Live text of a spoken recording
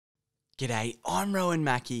G'day, I'm Rowan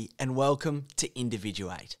Mackey and welcome to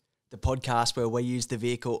Individuate, the podcast where we use the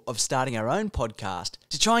vehicle of starting our own podcast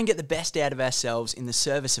to try and get the best out of ourselves in the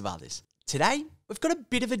service of others. Today, we've got a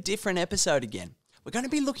bit of a different episode again. We're going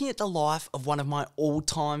to be looking at the life of one of my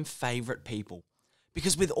all-time favourite people.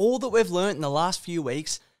 Because with all that we've learnt in the last few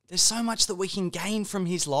weeks, there's so much that we can gain from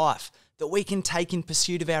his life that we can take in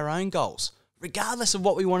pursuit of our own goals. Regardless of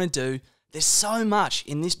what we want to do, there's so much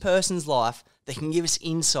in this person's life that can give us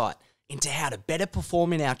insight into how to better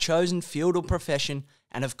perform in our chosen field or profession,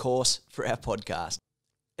 and of course, for our podcast.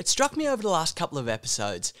 It struck me over the last couple of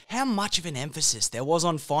episodes how much of an emphasis there was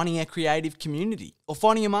on finding a creative community or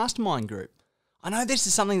finding a mastermind group. I know this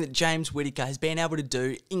is something that James Whittaker has been able to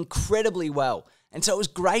do incredibly well, and so it was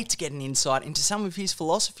great to get an insight into some of his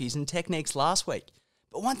philosophies and techniques last week.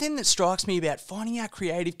 But one thing that strikes me about finding our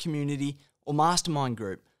creative community or mastermind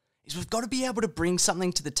group is we've got to be able to bring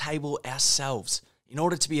something to the table ourselves in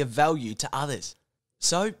order to be of value to others.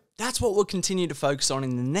 So that's what we'll continue to focus on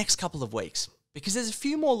in the next couple of weeks, because there's a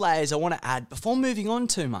few more layers I want to add before moving on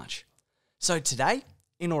too much. So today,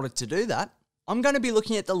 in order to do that, I'm going to be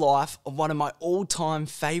looking at the life of one of my all-time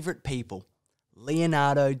favourite people,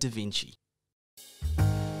 Leonardo da Vinci.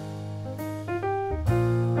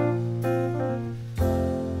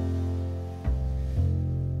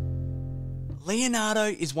 Leonardo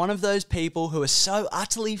is one of those people who are so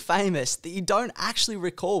utterly famous that you don't actually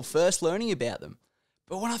recall first learning about them.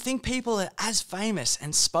 But when I think people are as famous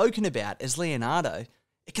and spoken about as Leonardo,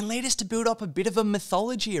 it can lead us to build up a bit of a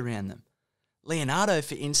mythology around them. Leonardo,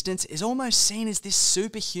 for instance, is almost seen as this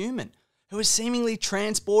superhuman who is seemingly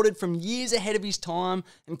transported from years ahead of his time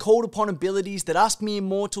and called upon abilities that us mere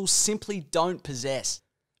mortals simply don't possess.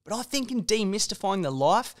 But I think in demystifying the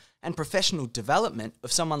life and professional development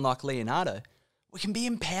of someone like Leonardo, we can be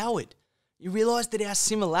empowered. You realise that our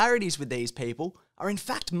similarities with these people are in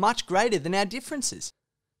fact much greater than our differences.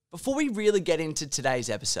 Before we really get into today's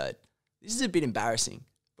episode, this is a bit embarrassing,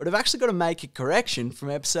 but I've actually got to make a correction from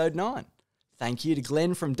episode 9. Thank you to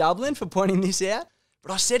Glenn from Dublin for pointing this out,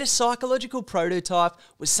 but I said a psychological prototype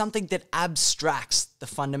was something that abstracts the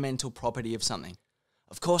fundamental property of something.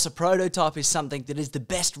 Of course, a prototype is something that is the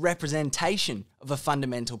best representation of a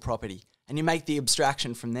fundamental property, and you make the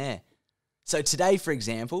abstraction from there. So today, for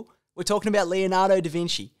example, we're talking about Leonardo da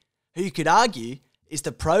Vinci, who you could argue is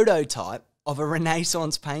the prototype of a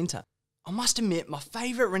Renaissance painter. I must admit, my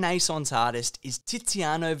favourite Renaissance artist is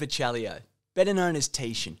Tiziano Vecellio, better known as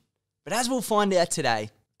Titian. But as we'll find out today,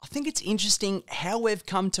 I think it's interesting how we've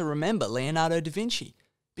come to remember Leonardo da Vinci,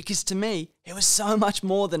 because to me, he was so much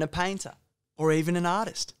more than a painter, or even an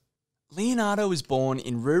artist. Leonardo was born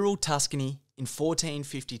in rural Tuscany in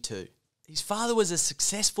 1452. His father was a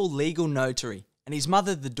successful legal notary, and his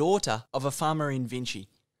mother the daughter of a farmer in Vinci.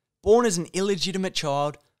 Born as an illegitimate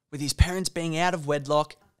child, with his parents being out of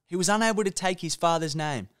wedlock, he was unable to take his father's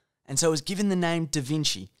name, and so was given the name Da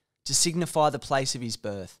Vinci to signify the place of his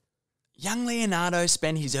birth. Young Leonardo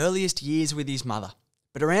spent his earliest years with his mother,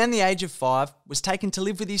 but around the age of 5 was taken to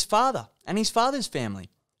live with his father and his father's family,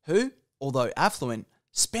 who, although affluent,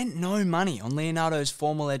 spent no money on Leonardo's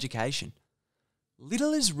formal education.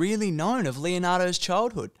 Little is really known of Leonardo's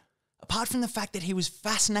childhood, apart from the fact that he was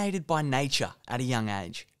fascinated by nature at a young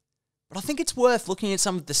age. But I think it's worth looking at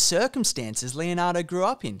some of the circumstances Leonardo grew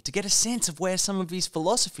up in to get a sense of where some of his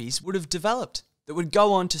philosophies would have developed that would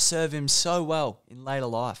go on to serve him so well in later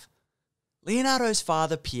life. Leonardo's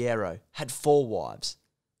father, Piero, had 4 wives.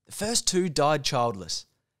 The first 2 died childless.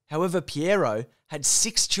 However, Piero had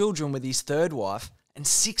 6 children with his 3rd wife and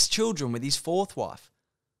 6 children with his 4th wife.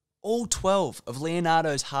 All 12 of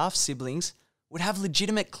Leonardo's half-siblings would have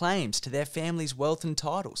legitimate claims to their family's wealth and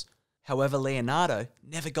titles. However, Leonardo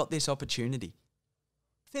never got this opportunity.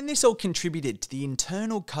 Then this all contributed to the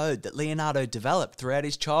internal code that Leonardo developed throughout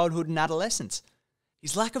his childhood and adolescence.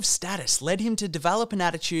 His lack of status led him to develop an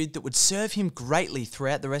attitude that would serve him greatly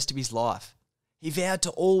throughout the rest of his life. He vowed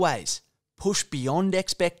to always push beyond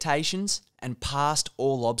expectations and past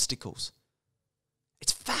all obstacles.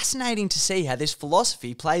 It's fascinating to see how this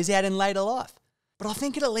philosophy plays out in later life, but I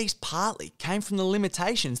think it at least partly came from the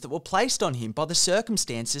limitations that were placed on him by the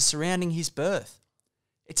circumstances surrounding his birth.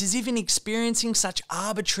 It's as if in experiencing such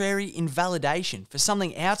arbitrary invalidation for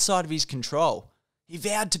something outside of his control, he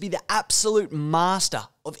vowed to be the absolute master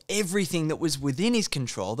of everything that was within his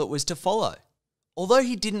control that was to follow. Although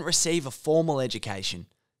he didn't receive a formal education,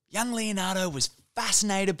 young Leonardo was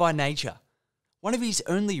fascinated by nature. One of his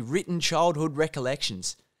only written childhood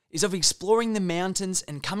recollections is of exploring the mountains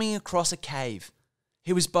and coming across a cave.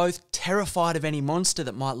 He was both terrified of any monster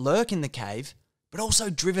that might lurk in the cave, but also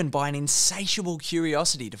driven by an insatiable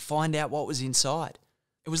curiosity to find out what was inside.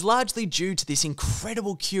 It was largely due to this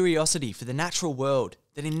incredible curiosity for the natural world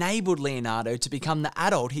that enabled Leonardo to become the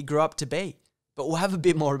adult he grew up to be. But we'll have a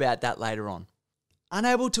bit more about that later on.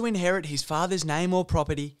 Unable to inherit his father's name or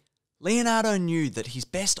property, Leonardo knew that his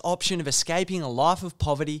best option of escaping a life of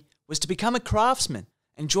poverty was to become a craftsman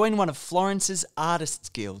and join one of Florence's artists'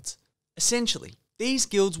 guilds. Essentially, these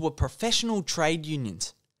guilds were professional trade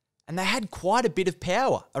unions, and they had quite a bit of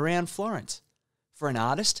power around Florence. For an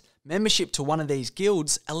artist, membership to one of these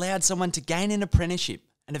guilds allowed someone to gain an apprenticeship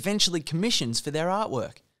and eventually commissions for their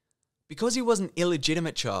artwork. Because he was an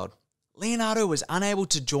illegitimate child, Leonardo was unable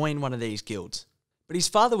to join one of these guilds, but his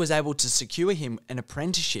father was able to secure him an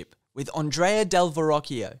apprenticeship with Andrea del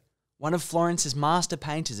Verrocchio, one of Florence's master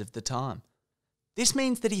painters of the time. This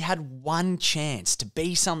means that he had one chance to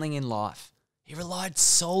be something in life. He relied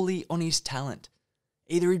solely on his talent.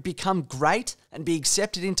 Either he'd become great and be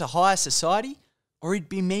accepted into higher society, or he'd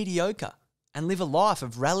be mediocre and live a life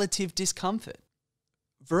of relative discomfort.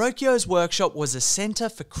 Verrocchio's workshop was a centre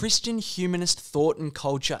for Christian humanist thought and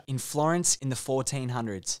culture in Florence in the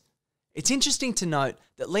 1400s. It's interesting to note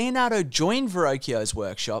that Leonardo joined Verrocchio's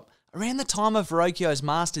workshop around the time of Verrocchio's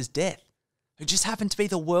master's death, who just happened to be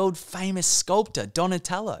the world-famous sculptor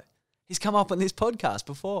Donatello. He's come up on this podcast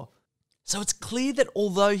before. So it's clear that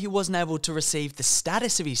although he wasn't able to receive the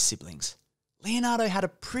status of his siblings, Leonardo had a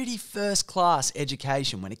pretty first-class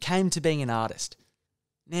education when it came to being an artist.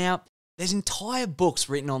 Now, there's entire books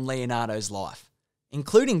written on Leonardo's life,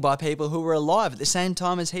 including by people who were alive at the same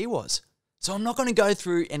time as he was. So I'm not going to go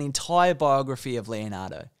through an entire biography of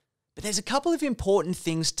Leonardo, but there's a couple of important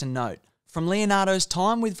things to note from Leonardo's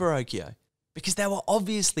time with Verrocchio, because they were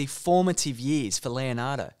obviously formative years for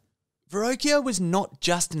Leonardo. Verrocchio was not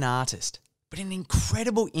just an artist, but an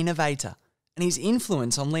incredible innovator, and his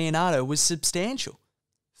influence on Leonardo was substantial.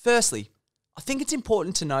 Firstly, I think it's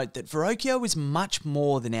important to note that Verrocchio was much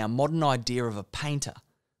more than our modern idea of a painter.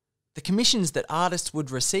 The commissions that artists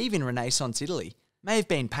would receive in Renaissance Italy may have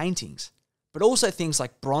been paintings, but also things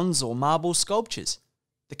like bronze or marble sculptures.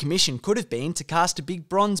 The commission could have been to cast a big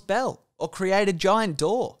bronze bell or create a giant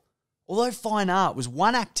door. Although fine art was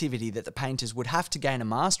one activity that the painters would have to gain a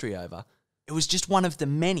mastery over, it was just one of the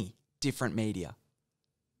many different media.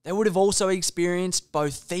 They would have also experienced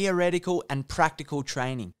both theoretical and practical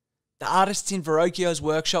training. The artists in Verrocchio's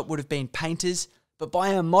workshop would have been painters, but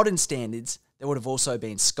by our modern standards, there would have also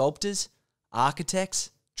been sculptors, architects,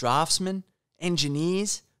 draftsmen,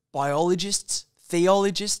 engineers, biologists,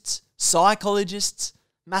 theologists, psychologists,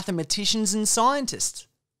 mathematicians and scientists.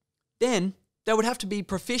 Then, they would have to be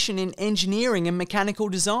proficient in engineering and mechanical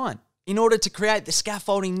design in order to create the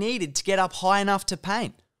scaffolding needed to get up high enough to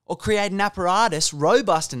paint, or create an apparatus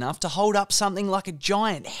robust enough to hold up something like a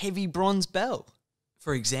giant heavy bronze bell.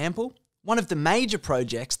 For example, one of the major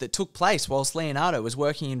projects that took place whilst Leonardo was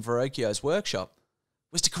working in Verrocchio's workshop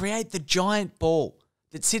was to create the giant ball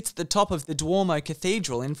that sits at the top of the Duomo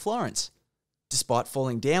Cathedral in Florence. Despite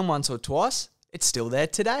falling down once or twice, it's still there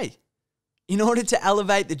today. In order to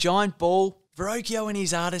elevate the giant ball, Verrocchio and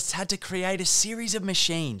his artists had to create a series of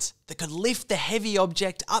machines that could lift the heavy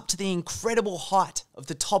object up to the incredible height of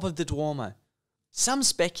the top of the Duomo. Some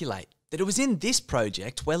speculate that it was in this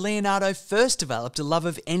project where Leonardo first developed a love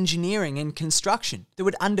of engineering and construction that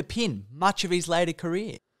would underpin much of his later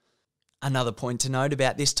career. Another point to note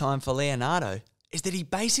about this time for Leonardo is that he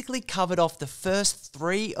basically covered off the first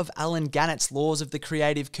 3 of Alan Gannett's laws of the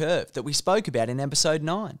creative curve that we spoke about in episode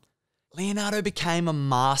 9. Leonardo became a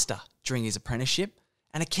master during his apprenticeship,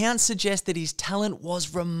 and accounts suggest that his talent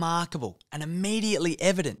was remarkable and immediately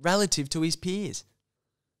evident relative to his peers.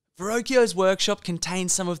 Verrocchio's workshop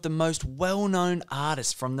contains some of the most well-known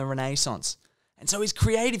artists from the Renaissance, and so his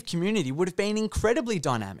creative community would have been incredibly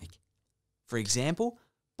dynamic. For example,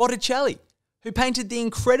 Botticelli, who painted the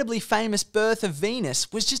incredibly famous Birth of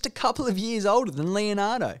Venus, was just a couple of years older than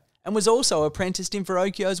Leonardo, and was also apprenticed in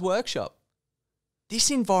Verrocchio's workshop. This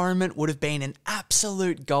environment would have been an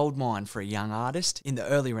absolute goldmine for a young artist in the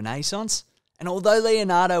early Renaissance, and although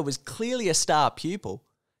Leonardo was clearly a star pupil,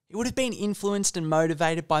 he would have been influenced and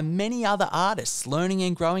motivated by many other artists learning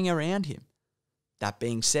and growing around him. That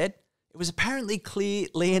being said, it was apparently clear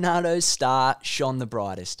Leonardo's star shone the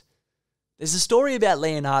brightest. There's a story about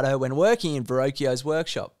Leonardo when working in Verrocchio's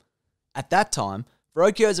workshop. At that time,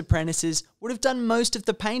 Verrocchio's apprentices would have done most of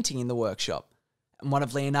the painting in the workshop, and one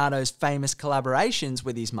of Leonardo's famous collaborations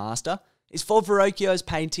with his master is for Verrocchio's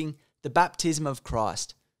painting, The Baptism of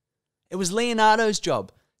Christ. It was Leonardo's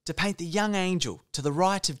job to paint the young angel to the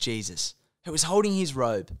right of Jesus, who was holding his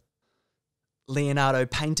robe. Leonardo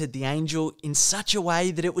painted the angel in such a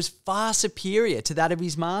way that it was far superior to that of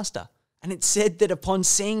his master, and it's said that upon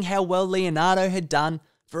seeing how well Leonardo had done,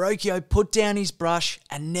 Verrocchio put down his brush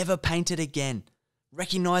and never painted again,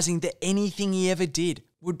 recognising that anything he ever did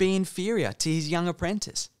would be inferior to his young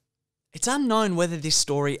apprentice. It's unknown whether this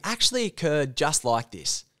story actually occurred just like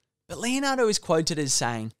this, but Leonardo is quoted as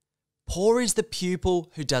saying, "Poor is the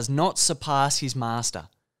pupil who does not surpass his master."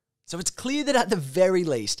 So it's clear that at the very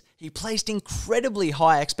least, he placed incredibly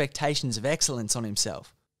high expectations of excellence on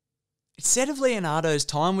himself. It's said of Leonardo's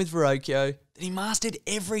time with Verrocchio that he mastered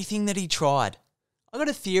everything that he tried. I got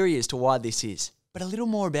a theory as to why this is, but a little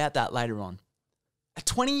more about that later on. At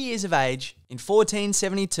 20 years of age, in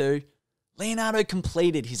 1472, Leonardo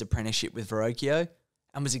completed his apprenticeship with Verrocchio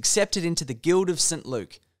and was accepted into the Guild of St.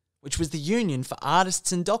 Luke, which was the union for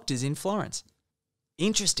artists and doctors in Florence.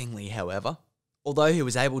 Interestingly, however, although he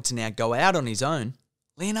was able to now go out on his own,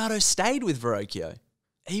 Leonardo stayed with Verrocchio,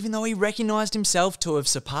 even though he recognised himself to have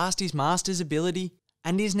surpassed his master's ability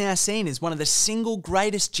and is now seen as one of the single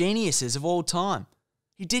greatest geniuses of all time.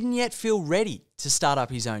 He didn't yet feel ready to start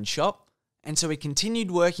up his own shop, and so he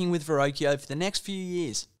continued working with Verrocchio for the next few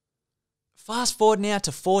years. Fast forward now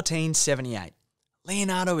to 1478.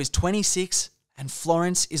 Leonardo is 26 and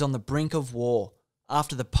Florence is on the brink of war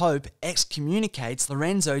after the Pope excommunicates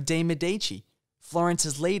Lorenzo de' Medici,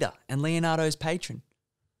 Florence's leader and Leonardo's patron.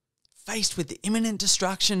 Faced with the imminent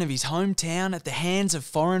destruction of his hometown at the hands of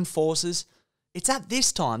foreign forces, it's at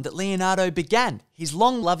this time that Leonardo began his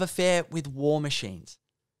long love affair with war machines.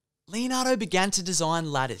 Leonardo began to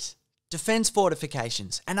design ladders, defence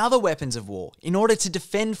fortifications, and other weapons of war in order to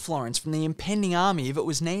defend Florence from the impending army if it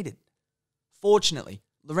was needed. Fortunately,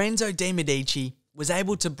 Lorenzo de' Medici was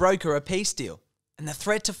able to broker a peace deal, and the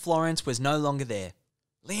threat to Florence was no longer there.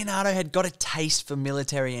 Leonardo had got a taste for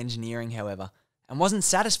military engineering, however, and wasn't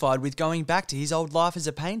satisfied with going back to his old life as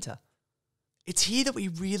a painter. It's here that we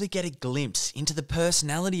really get a glimpse into the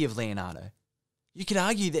personality of Leonardo. You could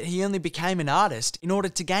argue that he only became an artist in order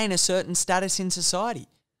to gain a certain status in society.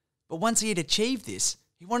 But once he had achieved this,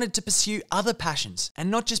 he wanted to pursue other passions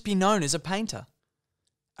and not just be known as a painter.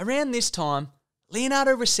 Around this time,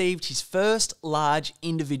 Leonardo received his first large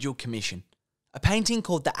individual commission, a painting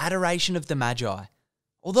called The Adoration of the Magi.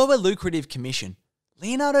 Although a lucrative commission,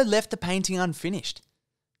 Leonardo left the painting unfinished.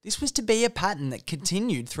 This was to be a pattern that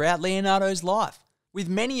continued throughout Leonardo's life, with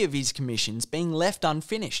many of his commissions being left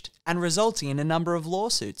unfinished and resulting in a number of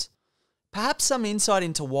lawsuits. Perhaps some insight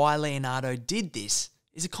into why Leonardo did this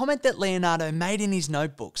is a comment that Leonardo made in his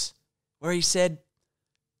notebooks, where he said,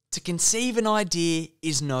 "To conceive an idea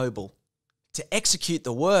is noble. To execute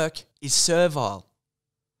the work is servile."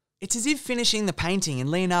 It's as if finishing the painting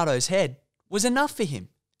in Leonardo's head was enough for him,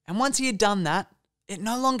 and once he had done that, it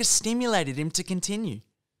no longer stimulated him to continue.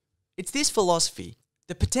 It's this philosophy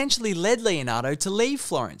that potentially led Leonardo to leave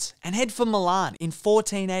Florence and head for Milan in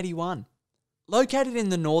 1481. Located in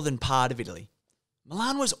the northern part of Italy,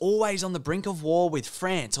 Milan was always on the brink of war with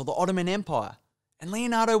France or the Ottoman Empire, and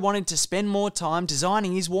Leonardo wanted to spend more time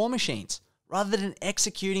designing his war machines, rather than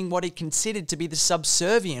executing what he considered to be the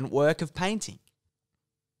subservient work of painting.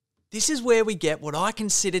 This is where we get what I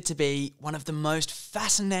consider to be one of the most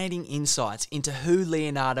fascinating insights into who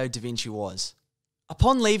Leonardo da Vinci was.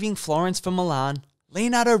 Upon leaving Florence for Milan,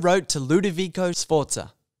 Leonardo wrote to Ludovico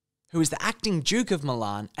Sforza, who was the acting Duke of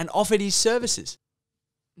Milan, and offered his services.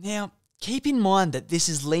 Now, keep in mind that this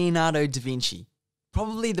is Leonardo da Vinci,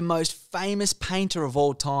 probably the most famous painter of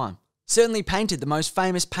all time, certainly painted the most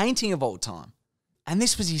famous painting of all time, and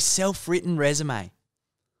this was his self-written resume.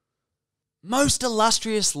 "Most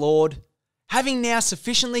illustrious Lord, having now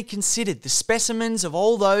sufficiently considered the specimens of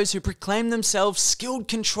all those who proclaim themselves skilled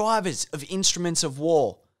contrivers of instruments of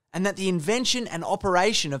war, and that the invention and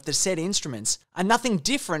operation of the said instruments are nothing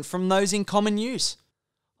different from those in common use,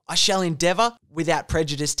 I shall endeavour, without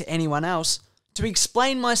prejudice to anyone else, to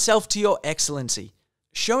explain myself to your excellency,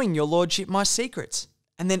 showing your lordship my secrets,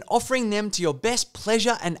 and then offering them to your best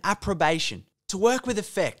pleasure and approbation, to work with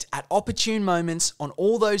effect at opportune moments on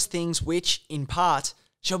all those things which, in part,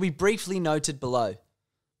 shall be briefly noted below.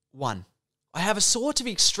 1. I have a sort of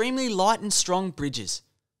extremely light and strong bridges,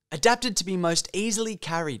 adapted to be most easily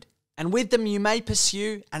carried, and with them you may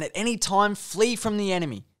pursue and at any time flee from the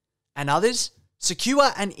enemy, and others,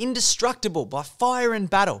 secure and indestructible by fire and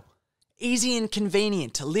battle, easy and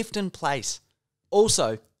convenient to lift and place.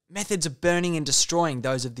 Also, methods of burning and destroying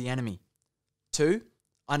those of the enemy. 2.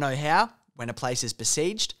 I know how, when a place is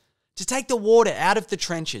besieged, to take the water out of the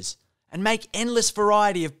trenches and make endless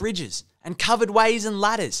variety of bridges and covered ways and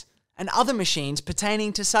ladders and other machines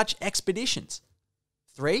pertaining to such expeditions.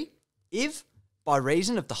 3. If, by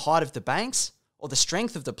reason of the height of the banks or the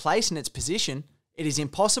strength of the place and its position, it is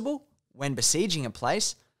impossible, when besieging a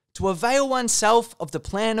place, to avail oneself of the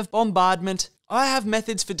plan of bombardment, I have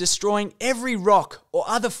methods for destroying every rock or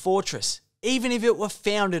other fortress, even if it were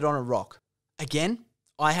founded on a rock. Again,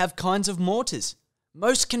 I have kinds of mortars,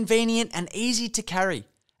 most convenient and easy to carry,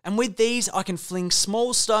 and with these I can fling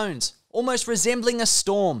small stones, almost resembling a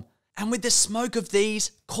storm, and with the smoke of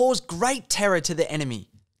these cause great terror to the enemy,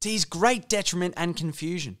 to his great detriment and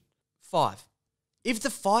confusion. 5. If the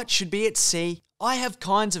fight should be at sea, I have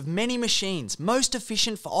kinds of many machines most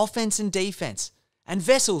efficient for offense and defense, and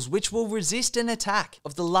vessels which will resist an attack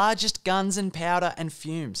of the largest guns and powder and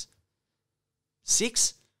fumes.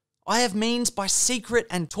 6. I have means by secret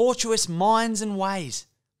and tortuous mines and ways,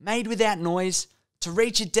 made without noise, to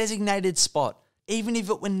reach a designated spot, even if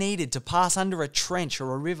it were needed to pass under a trench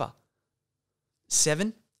or a river.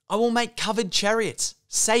 7. I will make covered chariots,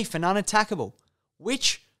 safe and unattackable,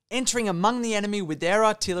 which, entering among the enemy with their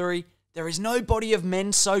artillery, there is no body of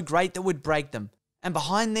men so great that would break them, and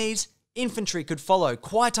behind these, infantry could follow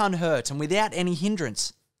quite unhurt and without any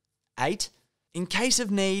hindrance. 8. In case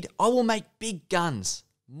of need, I will make big guns,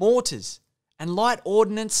 mortars, and light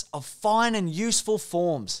ordnance of fine and useful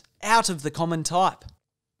forms, out of the common type.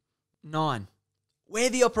 9. Where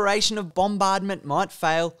the operation of bombardment might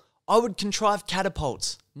fail, I would contrive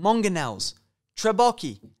catapults, mangonels,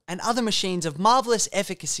 trabocchi, and other machines of marvellous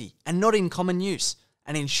efficacy and not in common use,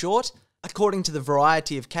 and in short, according to the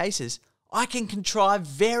variety of cases, I can contrive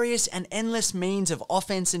various and endless means of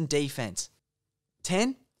offence and defence.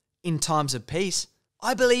 10. In times of peace,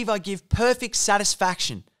 I believe I give perfect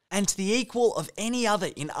satisfaction and to the equal of any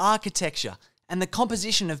other in architecture and the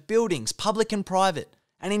composition of buildings, public and private,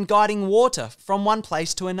 and in guiding water from one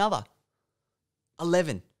place to another.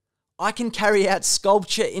 11. I can carry out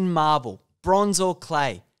sculpture in marble, bronze or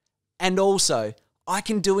clay, and also I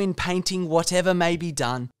can do in painting whatever may be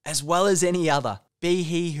done, as well as any other, be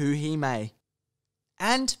he who he may.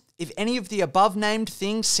 And if any of the above named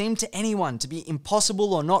things seem to anyone to be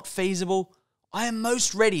impossible or not feasible, I am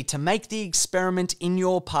most ready to make the experiment in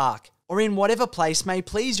your park, or in whatever place may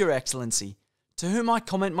please your excellency, to whom I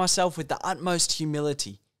comment myself with the utmost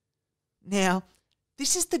humility. Now,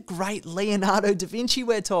 this is the great Leonardo da Vinci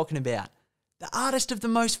we're talking about, the artist of the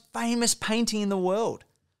most famous painting in the world.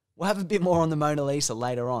 We'll have a bit more on the Mona Lisa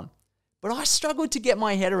later on. But I struggled to get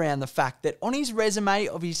my head around the fact that on his resume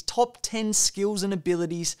of his top 10 skills and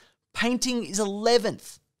abilities, painting is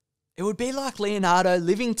 11th. It would be like Leonardo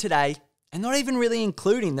living today and not even really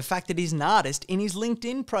including the fact that he's an artist in his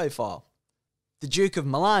LinkedIn profile. The Duke of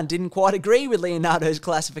Milan didn't quite agree with Leonardo's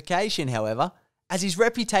classification, however, as his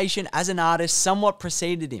reputation as an artist somewhat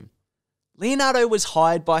preceded him. Leonardo was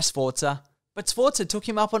hired by Sforza, but Sforza took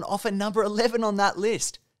him up on offer number 11 on that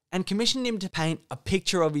list and commissioned him to paint a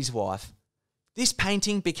picture of his wife. This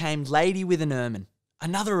painting became Lady with an Ermine,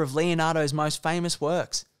 another of Leonardo's most famous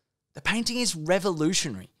works. The painting is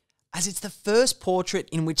revolutionary, as it's the first portrait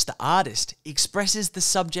in which the artist expresses the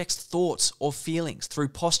subject's thoughts or feelings through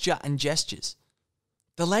posture and gestures.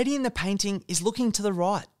 The lady in the painting is looking to the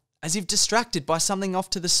right, as if distracted by something off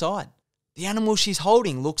to the side. The animal she's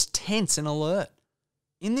holding looks tense and alert.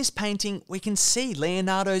 In this painting, we can see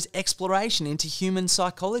Leonardo's exploration into human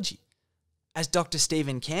psychology. As Dr.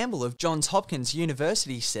 Stephen Campbell of Johns Hopkins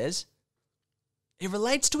University says, it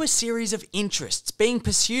relates to a series of interests being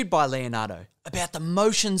pursued by Leonardo about the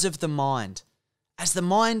motions of the mind. As the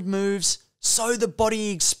mind moves, so the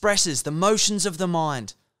body expresses the motions of the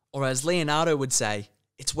mind. Or as Leonardo would say,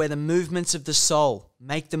 it's where the movements of the soul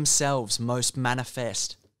make themselves most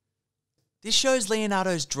manifest. This shows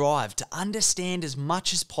Leonardo's drive to understand as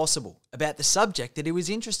much as possible about the subject that he was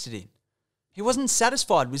interested in. He wasn't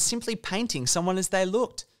satisfied with simply painting someone as they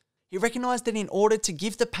looked. He recognised that in order to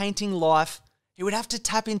give the painting life, he would have to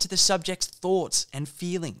tap into the subject's thoughts and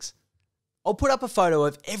feelings. I'll put up a photo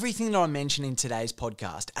of everything that I mentioned in today's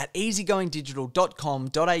podcast at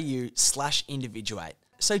easygoingdigital.com.au/individuate.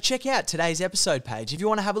 So check out today's episode page if you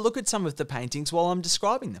want to have a look at some of the paintings while I'm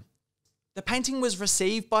describing them. The painting was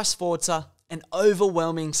received by Sforza an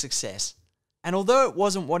overwhelming success, and although it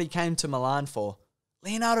wasn't what he came to Milan for,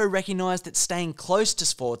 Leonardo recognised that staying close to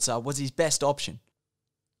Sforza was his best option.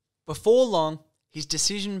 Before long, his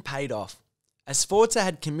decision paid off, as Sforza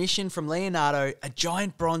had commissioned from Leonardo a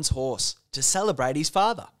giant bronze horse to celebrate his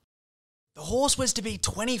father. The horse was to be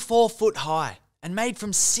 24 foot high and made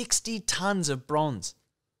from 60 tons of bronze.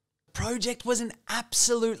 The project was an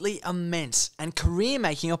absolutely immense and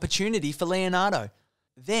career-making opportunity for Leonardo,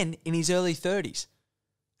 then in his early 30s.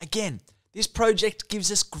 Again, this project gives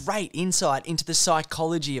us great insight into the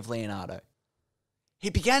psychology of Leonardo. He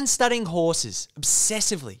began studying horses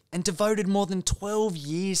obsessively and devoted more than 12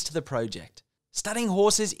 years to the project, studying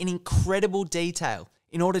horses in incredible detail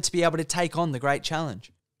in order to be able to take on the great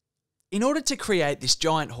challenge. In order to create this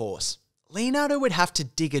giant horse, Leonardo would have to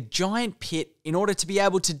dig a giant pit in order to be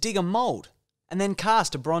able to dig a mould and then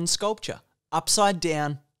cast a bronze sculpture upside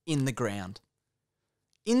down in the ground.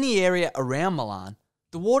 In the area around Milan,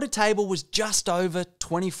 the water table was just over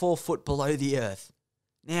 24 foot below the earth.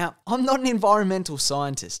 Now, I'm not an environmental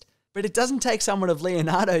scientist, but it doesn't take someone of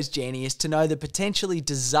Leonardo's genius to know the potentially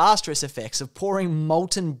disastrous effects of pouring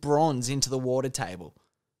molten bronze into the water table.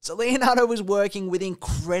 So Leonardo was working with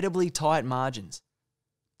incredibly tight margins.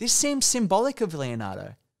 This seems symbolic of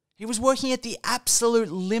Leonardo. He was working at the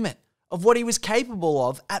absolute limit of what he was capable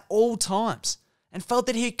of at all times and felt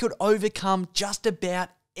that he could overcome just about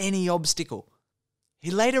any obstacle. He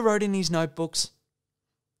later wrote in his notebooks,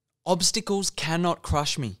 "Obstacles cannot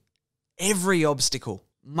crush me. Every obstacle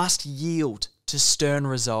must yield to stern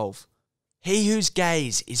resolve. He whose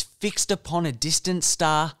gaze is fixed upon a distant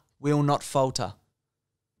star will not falter."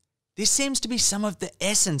 This seems to be some of the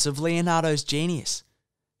essence of Leonardo's genius.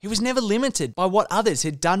 He was never limited by what others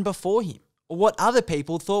had done before him or what other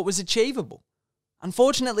people thought was achievable.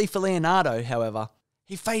 Unfortunately for Leonardo, however,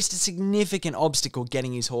 he faced a significant obstacle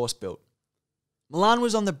getting his horse built. Milan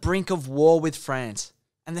was on the brink of war with France,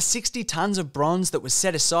 and the 60 tons of bronze that was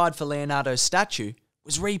set aside for Leonardo's statue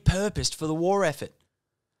was repurposed for the war effort.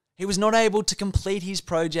 He was not able to complete his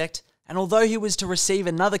project, and although he was to receive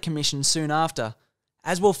another commission soon after,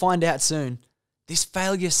 as we'll find out soon, this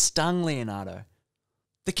failure stung Leonardo.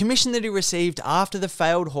 The commission that he received after the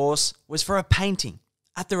failed horse was for a painting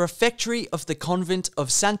at the refectory of the convent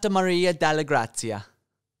of Santa Maria della Grazia.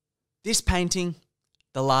 This painting,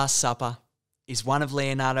 The Last Supper, is one of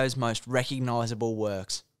Leonardo's most recognisable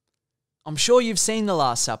works. I'm sure you've seen The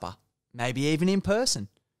Last Supper, maybe even in person,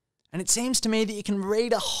 and it seems to me that you can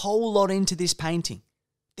read a whole lot into this painting.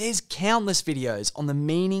 There's countless videos on the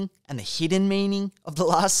meaning and the hidden meaning of The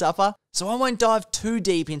Last Supper, so I won't dive too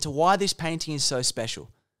deep into why this painting is so special.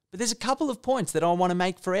 But there's a couple of points that I want to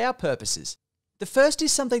make for our purposes. The first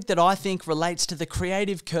is something that I think relates to the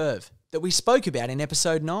creative curve that we spoke about in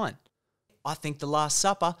episode 9. I think The Last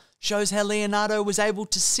Supper shows how Leonardo was able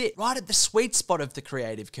to sit right at the sweet spot of the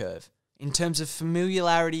creative curve in terms of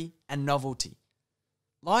familiarity and novelty.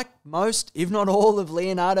 Like most, if not all, of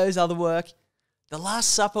Leonardo's other work, The Last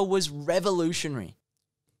Supper was revolutionary.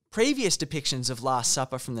 Previous depictions of Last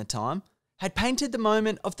Supper from the time had painted the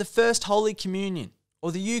moment of the First Holy Communion,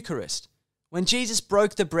 or the Eucharist, when Jesus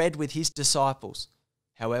broke the bread with his disciples.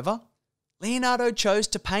 However, Leonardo chose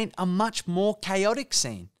to paint a much more chaotic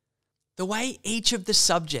scene. The way each of the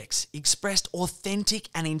subjects expressed authentic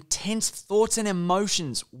and intense thoughts and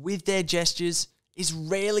emotions with their gestures is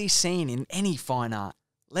rarely seen in any fine art,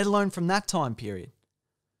 let alone from that time period.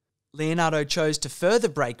 Leonardo chose to further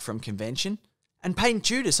break from convention and paint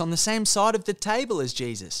Judas on the same side of the table as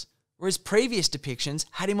Jesus, whereas previous depictions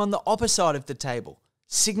had him on the opposite side of the table,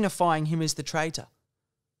 signifying him as the traitor.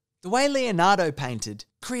 The way Leonardo painted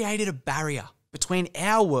created a barrier between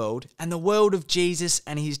our world and the world of Jesus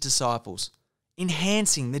and his disciples,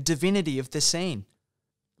 enhancing the divinity of the scene.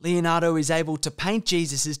 Leonardo is able to paint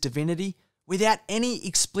Jesus' divinity without any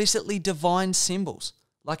explicitly divine symbols,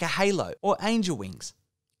 like a halo or angel wings.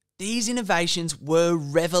 These innovations were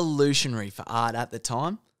revolutionary for art at the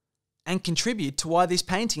time and contribute to why this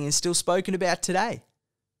painting is still spoken about today.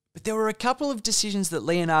 But there were a couple of decisions that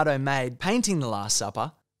Leonardo made painting The Last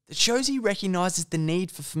Supper that shows he recognises the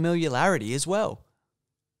need for familiarity as well.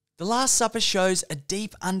 The Last Supper shows a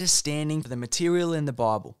deep understanding for the material in the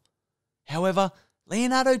Bible. However,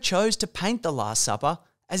 Leonardo chose to paint The Last Supper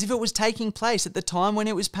as if it was taking place at the time when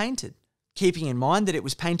it was painted. Keeping in mind that it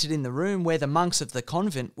was painted in the room where the monks of the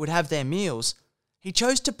convent would have their meals, he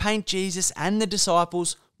chose to paint Jesus and the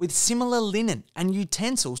disciples with similar linen and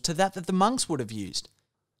utensils to that the monks would have used.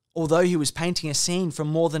 Although he was painting a scene from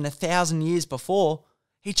more than 1,000 years before,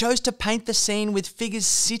 he chose to paint the scene with figures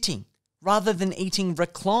sitting rather than eating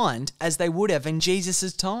reclined as they would have in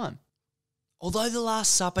Jesus' time. Although The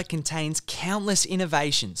Last Supper contains countless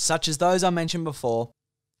innovations such as those I mentioned before,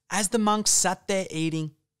 as the monks sat there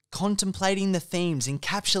eating, contemplating the themes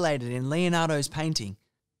encapsulated in Leonardo's painting,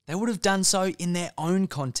 they would have done so in their own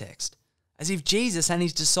context, as if Jesus and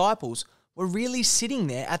his disciples were really sitting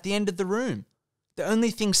there at the end of the room. The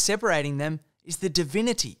only thing separating them is the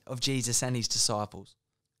divinity of Jesus and his disciples.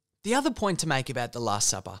 The other point to make about The Last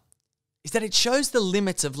Supper is that it shows the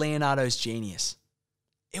limits of Leonardo's genius.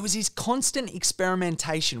 It was his constant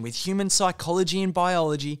experimentation with human psychology and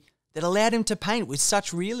biology that allowed him to paint with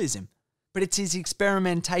such realism, but it's his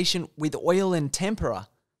experimentation with oil and tempera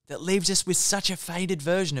that leaves us with such a faded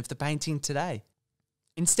version of the painting today.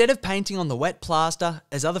 Instead of painting on the wet plaster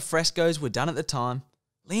as other frescoes were done at the time,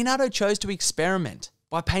 Leonardo chose to experiment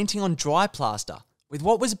by painting on dry plaster with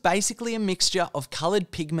what was basically a mixture of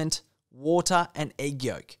coloured pigment, water, and egg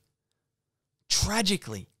yolk.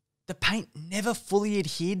 Tragically, the paint never fully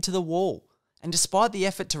adhered to the wall, and despite the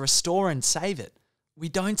effort to restore and save it, we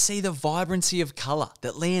don't see the vibrancy of colour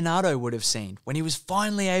that Leonardo would have seen when he was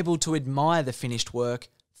finally able to admire the finished work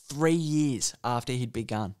 3 years after he'd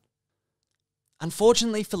begun.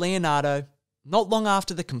 Unfortunately for Leonardo, not long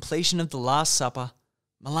after the completion of the Last Supper,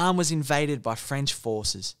 Milan was invaded by French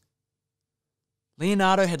forces.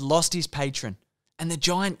 Leonardo had lost his patron, and the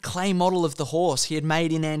giant clay model of the horse he had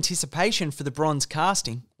made in anticipation for the bronze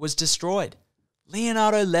casting was destroyed.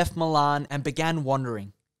 Leonardo left Milan and began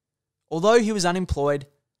wandering. Although he was unemployed,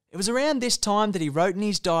 it was around this time that he wrote in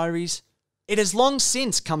his diaries, "It has long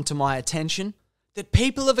since come to my attention that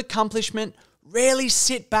people of accomplishment rarely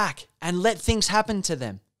sit back and let things happen to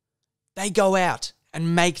them. They go out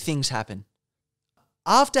and make things happen."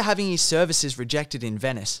 After having his services rejected in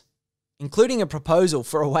Venice, including a proposal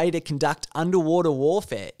for a way to conduct underwater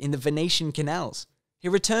warfare in the Venetian canals, he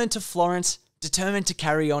returned to Florence, determined to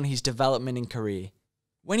carry on his development and career.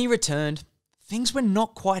 When he returned, things were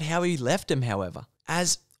not quite how he left them, however,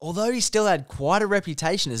 as although he still had quite a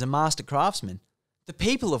reputation as a master craftsman, the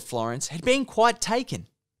people of Florence had been quite taken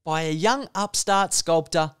by a young upstart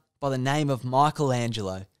sculptor by the name of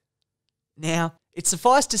Michelangelo. Now, it's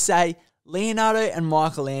suffice to say, Leonardo and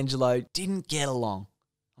Michelangelo didn't get along.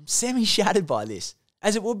 I'm semi-shattered by this,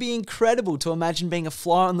 as it would be incredible to imagine being a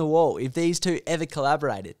fly on the wall if these two ever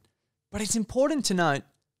collaborated. But it's important to note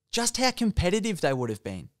just how competitive they would have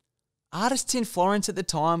been. Artists in Florence at the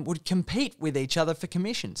time would compete with each other for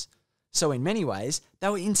commissions, so in many ways, they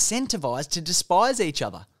were incentivized to despise each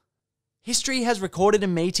other. History has recorded a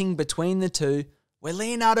meeting between the two where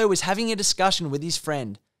Leonardo was having a discussion with his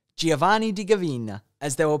friend, Giovanni di Gavina,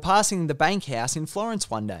 as they were passing the bank house in Florence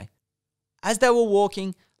one day. As they were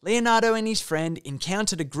walking, Leonardo and his friend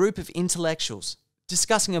encountered a group of intellectuals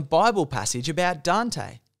discussing a Bible passage about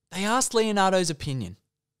Dante. They asked Leonardo's opinion.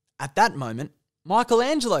 At that moment,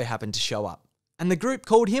 Michelangelo happened to show up, and the group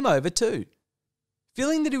called him over too.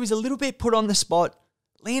 Feeling that he was a little bit put on the spot,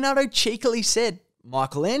 Leonardo cheekily said,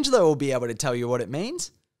 "Michelangelo will be able to tell you what it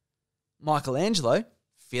means." Michelangelo,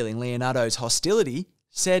 feeling Leonardo's hostility,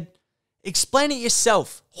 said, "Explain it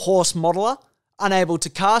yourself, horse modeler. Unable to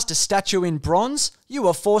cast a statue in bronze, you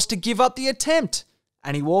were forced to give up the attempt."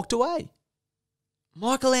 And he walked away.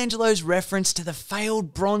 Michelangelo's reference to the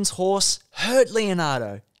failed bronze horse hurt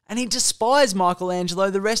Leonardo, and he despised Michelangelo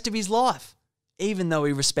the rest of his life, even though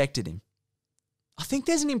he respected him. I think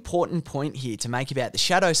there's an important point here to make about the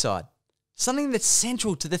shadow side, something that's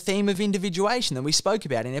central to the theme of individuation that we spoke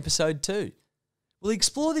about in episode 2. We'll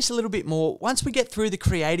explore this a little bit more once we get through the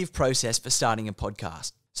creative process for starting a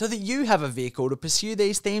podcast, so that you have a vehicle to pursue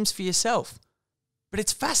these themes for yourself. But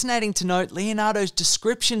it's fascinating to note Leonardo's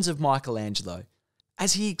descriptions of Michelangelo,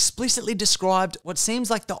 as he explicitly described what seems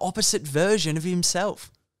like the opposite version of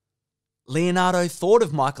himself. Leonardo thought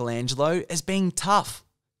of Michelangelo as being tough,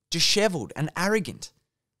 dishevelled, and arrogant.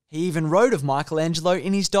 He even wrote of Michelangelo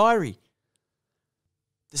in his diary,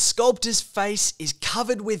 "The sculptor's face is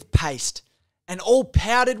covered with paste, and all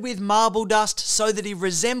powdered with marble dust so that he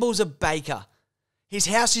resembles a baker. His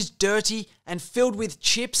house is dirty and filled with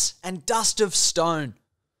chips and dust of stone.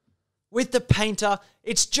 With the painter,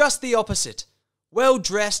 it's just the opposite. Well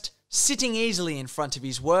dressed, sitting easily in front of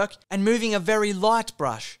his work and moving a very light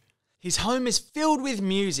brush. His home is filled with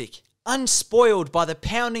music, unspoiled by the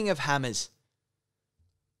pounding of hammers."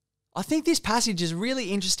 I think this passage is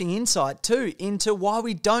really interesting insight too into why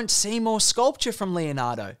we don't see more sculpture from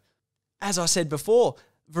Leonardo. As I said before,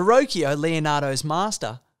 Verrocchio, Leonardo's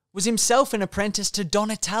master, was himself an apprentice to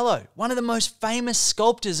Donatello, one of the most famous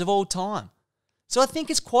sculptors of all time. So I think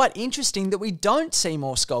it's quite interesting that we don't see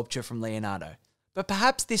more sculpture from Leonardo, but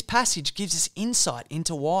perhaps this passage gives us insight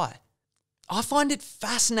into why. I find it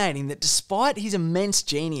fascinating that despite his immense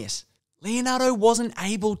genius, Leonardo wasn't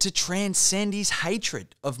able to transcend his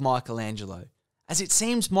hatred of Michelangelo, as it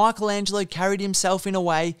seems Michelangelo carried himself in a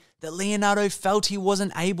way that Leonardo felt he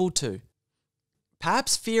wasn't able to.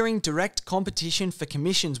 Perhaps fearing direct competition for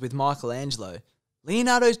commissions with Michelangelo,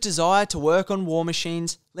 Leonardo's desire to work on war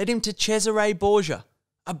machines led him to Cesare Borgia,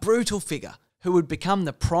 a brutal figure who would become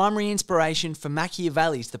the primary inspiration for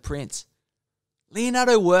Machiavelli's The Prince.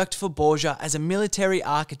 Leonardo worked for Borgia as a military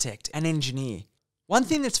architect and engineer. One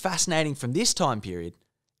thing that's fascinating from this time period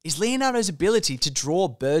is Leonardo's ability to draw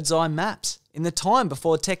bird's eye maps in the time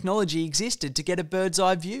before technology existed to get a bird's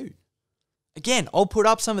eye view. Again, I'll put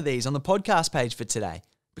up some of these on the podcast page for today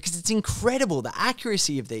because it's incredible the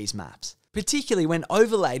accuracy of these maps, particularly when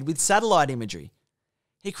overlaid with satellite imagery.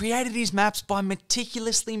 He created his maps by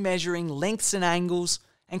meticulously measuring lengths and angles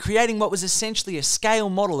and creating what was essentially a scale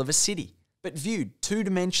model of a city, but viewed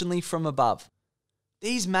two-dimensionally from above.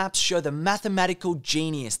 These maps show the mathematical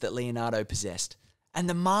genius that Leonardo possessed and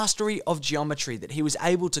the mastery of geometry that he was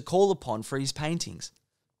able to call upon for his paintings.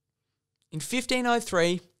 In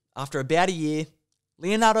 1503, after about a year,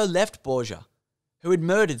 Leonardo left Borgia, who had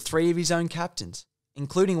murdered 3 of his own captains,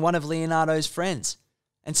 including one of Leonardo's friends,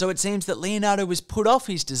 and so it seems that Leonardo was put off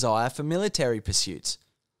his desire for military pursuits.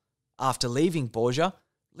 After leaving Borgia,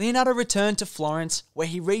 Leonardo returned to Florence, where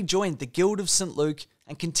he rejoined the Guild of St. Luke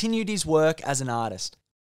and continued his work as an artist.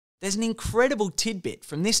 There's an incredible tidbit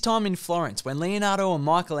from this time in Florence when Leonardo and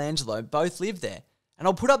Michelangelo both lived there, and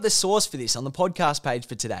I'll put up the source for this on the podcast page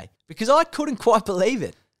for today, because I couldn't quite believe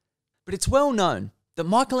it. But it's well known that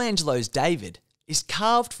Michelangelo's David is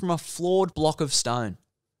carved from a flawed block of stone.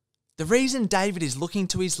 The reason David is looking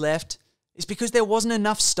to his left is because there wasn't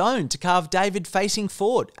enough stone to carve David facing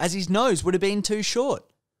forward, as his nose would have been too short.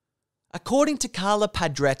 According to Carla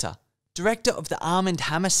Padretta, director of the Armand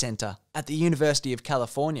Hammer Center at the University of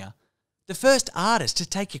California, the first artist to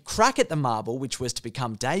take a crack at the marble which was to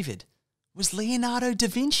become David was Leonardo da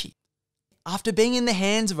Vinci. After being in the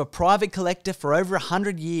hands of a private collector for over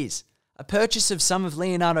 100 years, a purchase of some of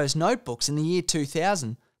Leonardo's notebooks in the year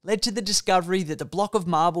 2000 led to the discovery that the block of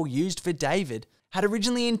marble used for David had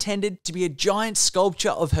originally intended to be a giant sculpture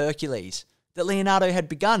of Hercules that Leonardo had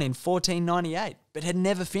begun in 1498 but had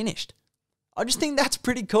never finished. I just think that's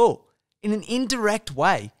pretty cool. In an indirect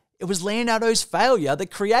way, it was Leonardo's failure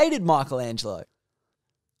that created Michelangelo.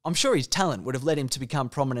 I'm sure his talent would have led him to become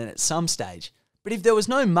prominent at some stage, but if there was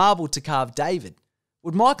no marble to carve David,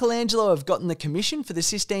 would Michelangelo have gotten the commission for the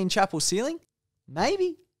Sistine Chapel ceiling?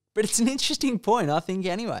 Maybe, but it's an interesting point, I think,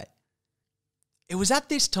 anyway. It was at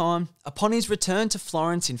this time, upon his return to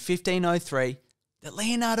Florence in 1503, that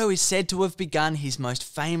Leonardo is said to have begun his most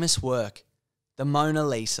famous work, the Mona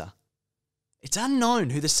Lisa. It's unknown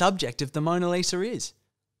who the subject of the Mona Lisa is,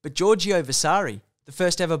 but Giorgio Vasari, the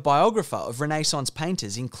first ever biographer of Renaissance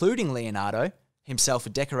painters, including Leonardo, himself a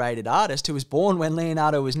decorated artist who was born when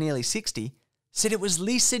Leonardo was nearly 60, said it was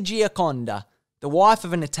Lisa Gioconda, the wife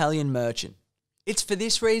of an Italian merchant. It's for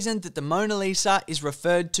this reason that the Mona Lisa is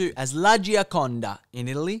referred to as La Gioconda in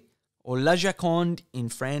Italy, or La Joconde in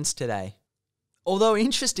France today. Although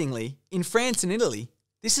interestingly, in France and Italy,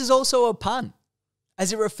 this is also a pun,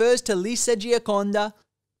 as it refers to Lisa Gioconda,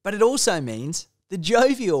 but it also means the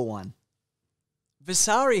jovial one.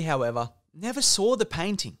 Vasari, however, never saw the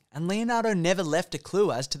painting, and Leonardo never left a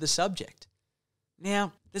clue as to the subject.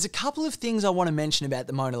 Now, there's a couple of things I want to mention about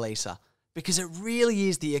the Mona Lisa, because it really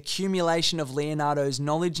is the accumulation of Leonardo's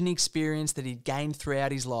knowledge and experience that he'd gained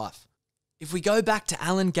throughout his life. If we go back to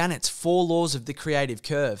Alan Gannett's 4 laws of the creative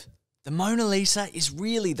curve, the Mona Lisa is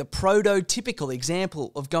really the prototypical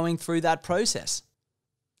example of going through that process.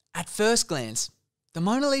 At first glance, the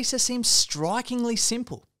Mona Lisa seems strikingly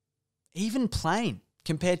simple, even plain,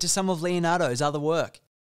 compared to some of Leonardo's other work.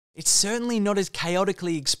 It's certainly not as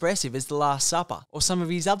chaotically expressive as The Last Supper or some of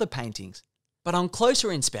his other paintings, but on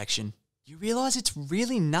closer inspection, you realise it's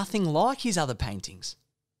really nothing like his other paintings.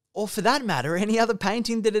 Or for that matter, any other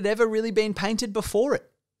painting that had ever really been painted before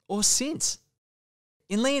it, or since.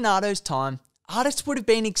 In Leonardo's time, artists would have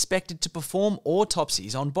been expected to perform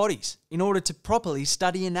autopsies on bodies in order to properly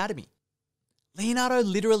study anatomy. Leonardo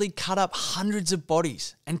literally cut up hundreds of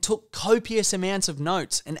bodies and took copious amounts of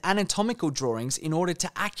notes and anatomical drawings in order to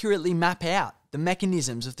accurately map out the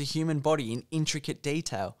mechanisms of the human body in intricate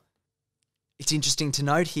detail. It's interesting to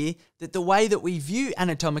note here that the way that we view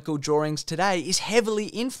anatomical drawings today is heavily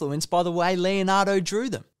influenced by the way Leonardo drew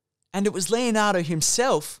them. And it was Leonardo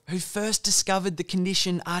himself who first discovered the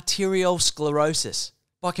condition arteriosclerosis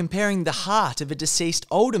by comparing the heart of a deceased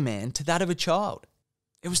older man to that of a child.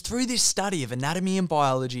 It was through this study of anatomy and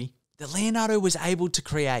biology that Leonardo was able to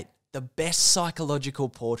create the best psychological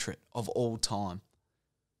portrait of all time.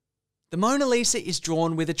 The Mona Lisa is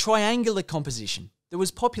drawn with a triangular composition that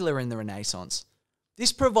was popular in the Renaissance.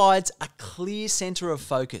 This provides a clear centre of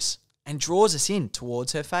focus and draws us in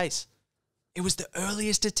towards her face. It was the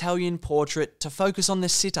earliest Italian portrait to focus on the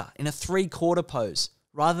sitter in a 3/4 pose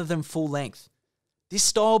rather than full length. This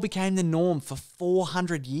style became the norm for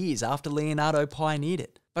 400 years after Leonardo pioneered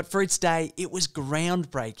it, but for its day, it was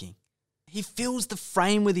groundbreaking. He fills the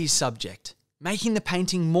frame with his subject, making the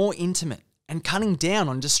painting more intimate and cutting down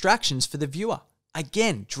on distractions for the viewer,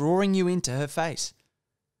 again drawing you into her face.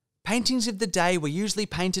 Paintings of the day were usually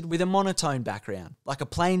painted with a monotone background, like a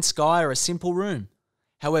plain sky or a simple room.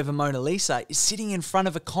 However, Mona Lisa is sitting in front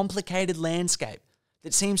of a complicated landscape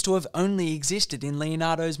that seems to have only existed in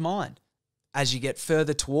Leonardo's mind. As you get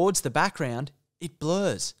further towards the background, it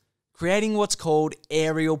blurs, creating what's called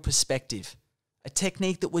aerial perspective, a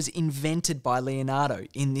technique that was invented by Leonardo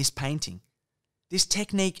in this painting. This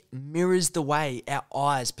technique mirrors the way our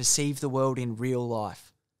eyes perceive the world in real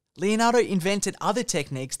life. Leonardo invented other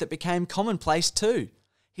techniques that became commonplace too.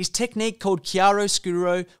 His technique called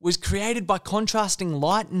chiaroscuro was created by contrasting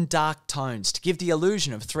light and dark tones to give the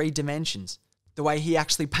illusion of 3 dimensions. The way he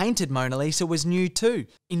actually painted Mona Lisa was new too,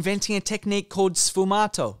 inventing a technique called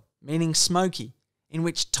sfumato, meaning smoky, in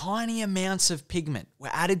which tiny amounts of pigment were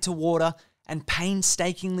added to water and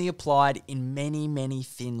painstakingly applied in many, many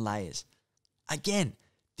thin layers. Again,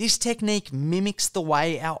 this technique mimics the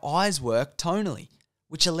way our eyes work tonally,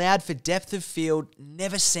 which allowed for depth of field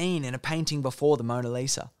never seen in a painting before the Mona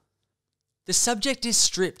Lisa. The subject is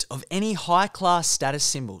stripped of any high-class status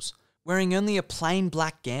symbols, wearing only a plain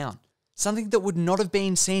black gown, something that would not have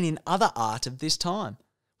been seen in other art of this time,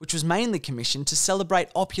 which was mainly commissioned to celebrate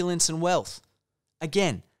opulence and wealth.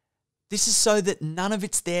 Again, this is so that none of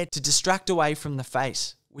it's there to distract away from the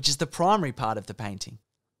face, which is the primary part of the painting.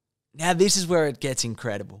 Now this is where it gets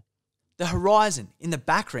incredible. The horizon in the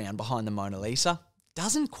background behind the Mona Lisa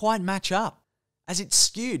doesn't quite match up, as it's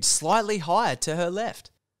skewed slightly higher to her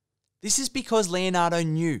left. This is because Leonardo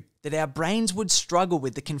knew that our brains would struggle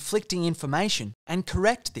with the conflicting information and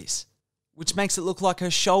correct this, which makes it look like her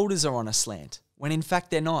shoulders are on a slant, when in fact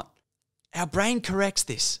they're not. Our brain corrects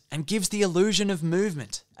this and gives the illusion of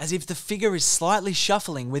movement, as if the figure is slightly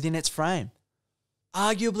shuffling within its frame.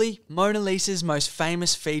 Arguably, Mona Lisa's most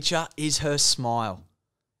famous feature is her smile.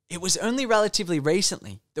 It was only relatively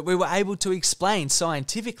recently that we were able to explain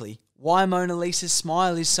scientifically why Mona Lisa's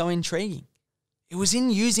smile is so intriguing. It was in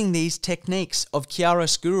using these techniques of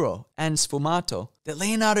chiaroscuro and sfumato that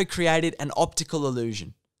Leonardo created an optical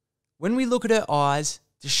illusion. When we look at her eyes,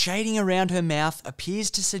 the shading around her mouth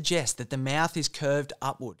appears to suggest that the mouth is curved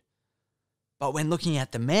upward. But when looking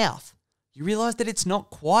at the mouth, you realise that it's not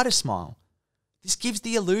quite a smile. This gives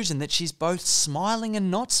the illusion that she's both smiling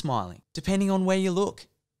and not smiling, depending on where you look.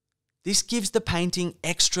 This gives the painting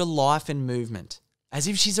extra life and movement, as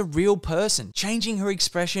if she's a real person, changing her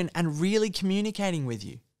expression and really communicating with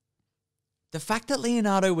you. The fact that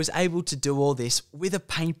Leonardo was able to do all this with a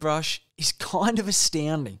paintbrush is kind of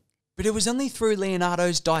astounding. But it was only through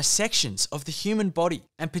Leonardo's dissections of the human body,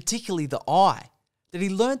 and particularly the eye, that he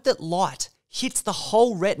learnt that light hits the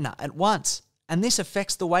whole retina at once, and this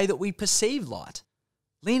affects the way that we perceive light.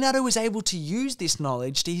 Leonardo was able to use this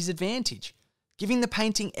knowledge to his advantage, giving the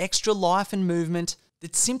painting extra life and movement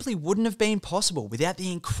that simply wouldn't have been possible without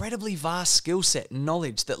the incredibly vast skill set and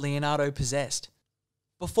knowledge that Leonardo possessed.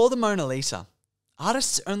 Before the Mona Lisa,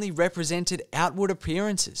 artists only represented outward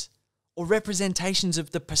appearances, or representations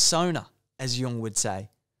of the persona, as Jung would say.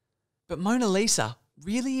 But Mona Lisa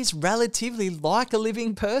really is relatively like a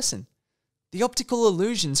living person. The optical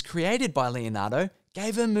illusions created by Leonardo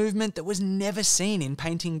gave her movement that was never seen in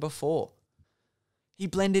painting before. He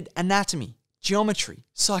blended anatomy, geometry,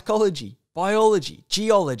 psychology, biology,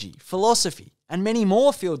 geology, philosophy, and many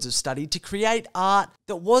more fields of study to create art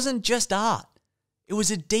that wasn't just art. It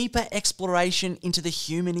was a deeper exploration into the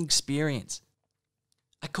human experience.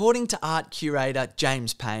 According to art curator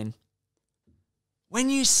James Payne,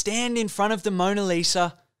 when you stand in front of the Mona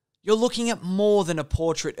Lisa, you're looking at more than a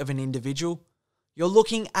portrait of an individual. You're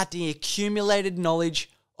looking at the accumulated knowledge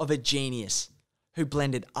of a genius who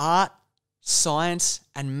blended art, science,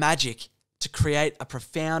 and magic to create a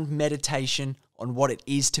profound meditation on what it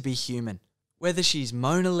is to be human. Whether she's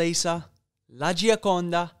Mona Lisa, La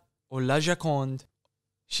Gioconda, or La Joconde,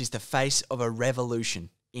 she's the face of a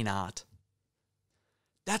revolution in art.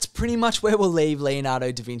 That's pretty much where we'll leave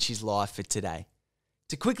Leonardo da Vinci's life for today.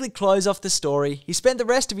 To quickly close off the story, he spent the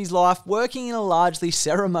rest of his life working in a largely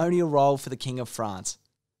ceremonial role for the King of France.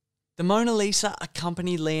 The Mona Lisa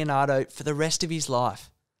accompanied Leonardo for the rest of his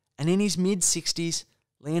life, and in his mid-60s,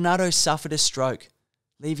 Leonardo suffered a stroke,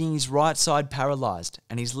 leaving his right side paralysed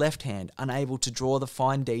and his left hand unable to draw the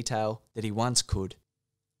fine detail that he once could.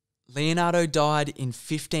 Leonardo died in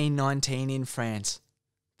 1519 in France,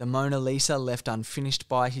 the Mona Lisa left unfinished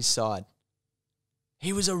by his side.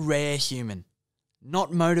 He was a rare human,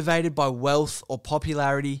 not motivated by wealth or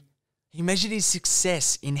popularity. He measured his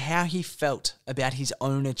success in how he felt about his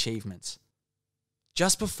own achievements.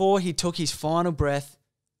 Just before he took his final breath,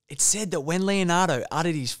 it's said that when Leonardo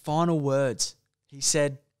uttered his final words, he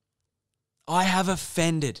said, "I have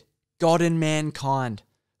offended God and mankind,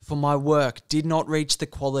 for my work did not reach the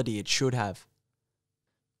quality it should have."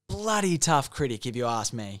 Bloody tough critic, if you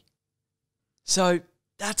ask me. So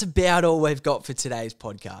that's about all we've got for today's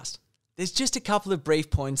podcast. there's just a couple of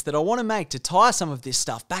brief points that I want to make to tie some of this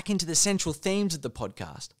stuff back into the central themes of the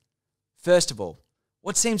podcast. First of all,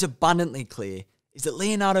 what seems abundantly clear is that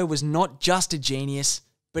Leonardo was not just a genius,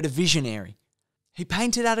 but a visionary. He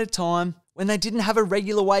painted at a time when they didn't have a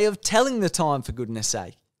regular way of telling the time, for goodness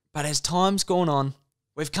sake. But as time's gone on,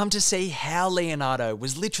 we've come to see how Leonardo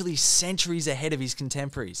was literally centuries ahead of his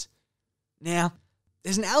contemporaries. Now,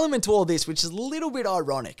 there's an element to all this which is a little bit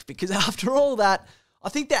ironic, because after all that, I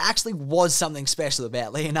think there actually was something special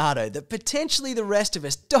about Leonardo that potentially the rest of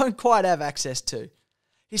us don't quite have access to.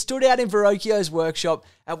 He stood out in Verrocchio's workshop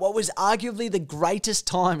at what was arguably the greatest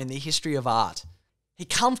time in the history of art. He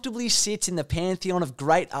comfortably sits in the pantheon of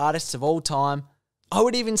great artists of all time. I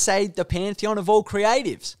would even say the pantheon of all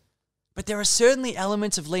creatives. But there are certainly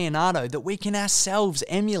elements of Leonardo that we can ourselves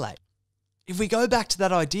emulate. If we go back to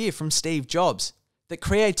that idea from Steve Jobs, that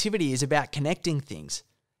creativity is about connecting things,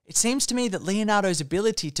 it seems to me that Leonardo's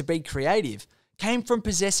ability to be creative came from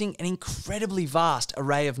possessing an incredibly vast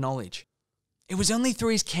array of knowledge. It was only through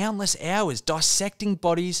his countless hours dissecting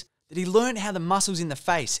bodies that he learned how the muscles in the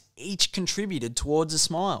face each contributed towards a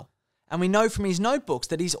smile. And we know from his notebooks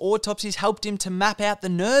that his autopsies helped him to map out the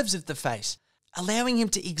nerves of the face, allowing him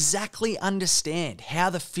to exactly understand how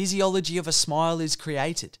the physiology of a smile is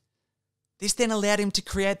created. This then allowed him to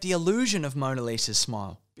create the illusion of Mona Lisa's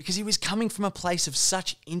smile, because he was coming from a place of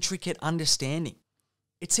such intricate understanding.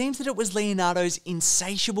 It seems that it was Leonardo's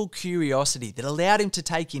insatiable curiosity that allowed him to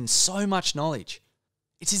take in so much knowledge.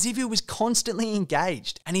 It's as if he was constantly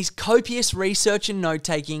engaged, and his copious research and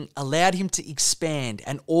note-taking allowed him to expand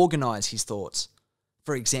and organise his thoughts.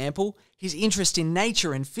 For example, his interest in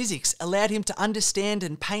nature and physics allowed him to understand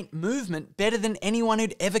and paint movement better than anyone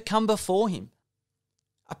who'd ever come before him.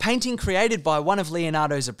 A painting created by one of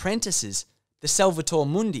Leonardo's apprentices, the Salvator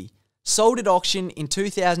Mundi, sold at auction in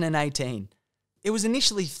 2018. It was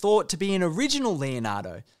initially thought to be an original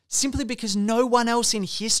Leonardo, simply because no one else in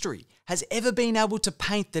history has ever been able to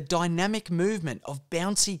paint the dynamic movement of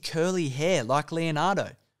bouncy curly hair like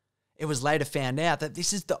Leonardo. It was later found out that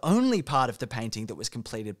this is the only part of the painting that was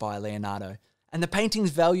completed by Leonardo, and the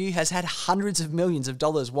painting's value has had hundreds of millions of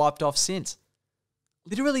dollars wiped off since.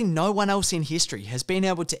 Literally no one else in history has been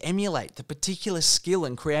able to emulate the particular skill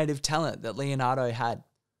and creative talent that Leonardo had.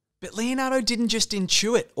 But Leonardo didn't just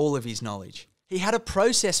intuit all of his knowledge. He had a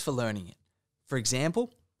process for learning it. For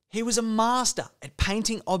example, he was a master at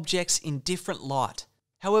painting objects in different light.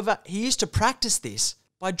 However, he used to practice this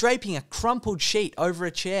by draping a crumpled sheet over a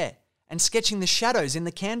chair and sketching the shadows in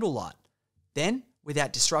the candlelight. Then,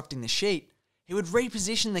 without disrupting the sheet, he would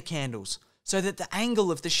reposition the candles so that the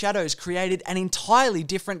angle of the shadows created an entirely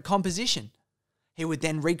different composition. He would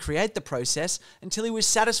then recreate the process until he was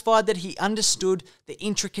satisfied that he understood the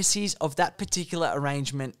intricacies of that particular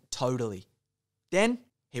arrangement totally. Then,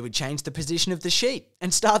 he would change the position of the sheet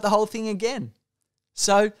and start the whole thing again.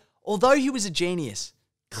 So, although he was a genius,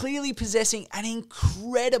 clearly possessing an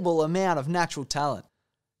incredible amount of natural talent,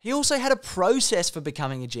 he also had a process for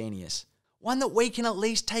becoming a genius, one that we can at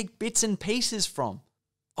least take bits and pieces from.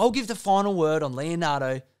 I'll give the final word on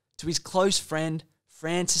Leonardo to his close friend,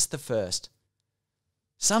 Francis I.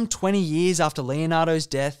 Some 20 years after Leonardo's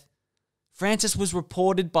death, Francis was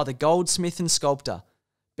reported by the goldsmith and sculptor,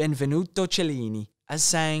 Benvenuto Cellini, as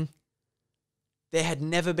saying, "There had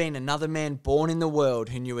never been another man born in the world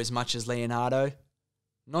who knew as much as Leonardo,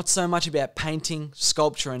 not so much about painting,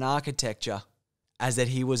 sculpture and architecture, as that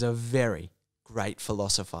he was a very great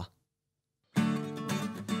philosopher."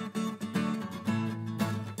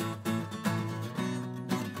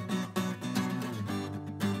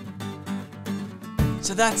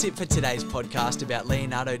 So that's it for today's podcast about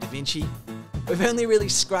Leonardo da Vinci. We've only really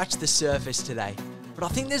scratched the surface today, but I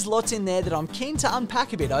think there's lots in there that I'm keen to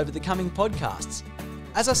unpack a bit over the coming podcasts.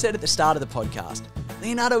 As I said at the start of the podcast,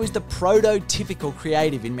 Leonardo is the prototypical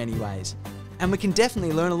creative in many ways, and we can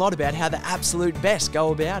definitely learn a lot about how the absolute best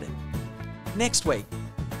go about it. Next week,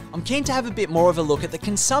 I'm keen to have a bit more of a look at the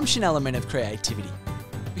consumption element of creativity,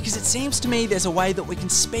 because it seems to me there's a way that we can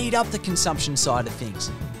speed up the consumption side of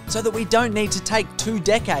things, so that we don't need to take 2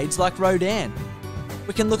 decades like Rodin.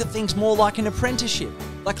 We can look at things more like an apprenticeship,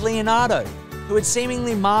 like Leonardo, who had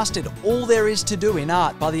seemingly mastered all there is to do in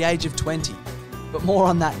art by the age of 20. But more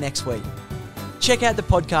on that next week. Check out the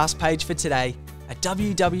podcast page for today at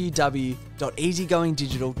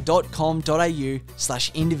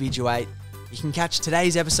www.easygoingdigital.com.au/individuate. You can catch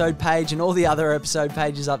today's episode page and all the other episode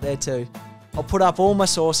pages up there too. I'll put up all my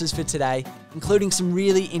sources for today, including some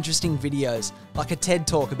really interesting videos, like a TED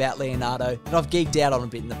Talk about Leonardo that I've geeked out on a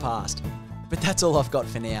bit in the past. But that's all I've got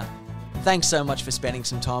for now. Thanks so much for spending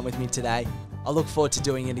some time with me today. I look forward to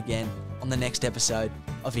doing it again on the next episode.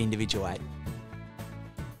 of individuate.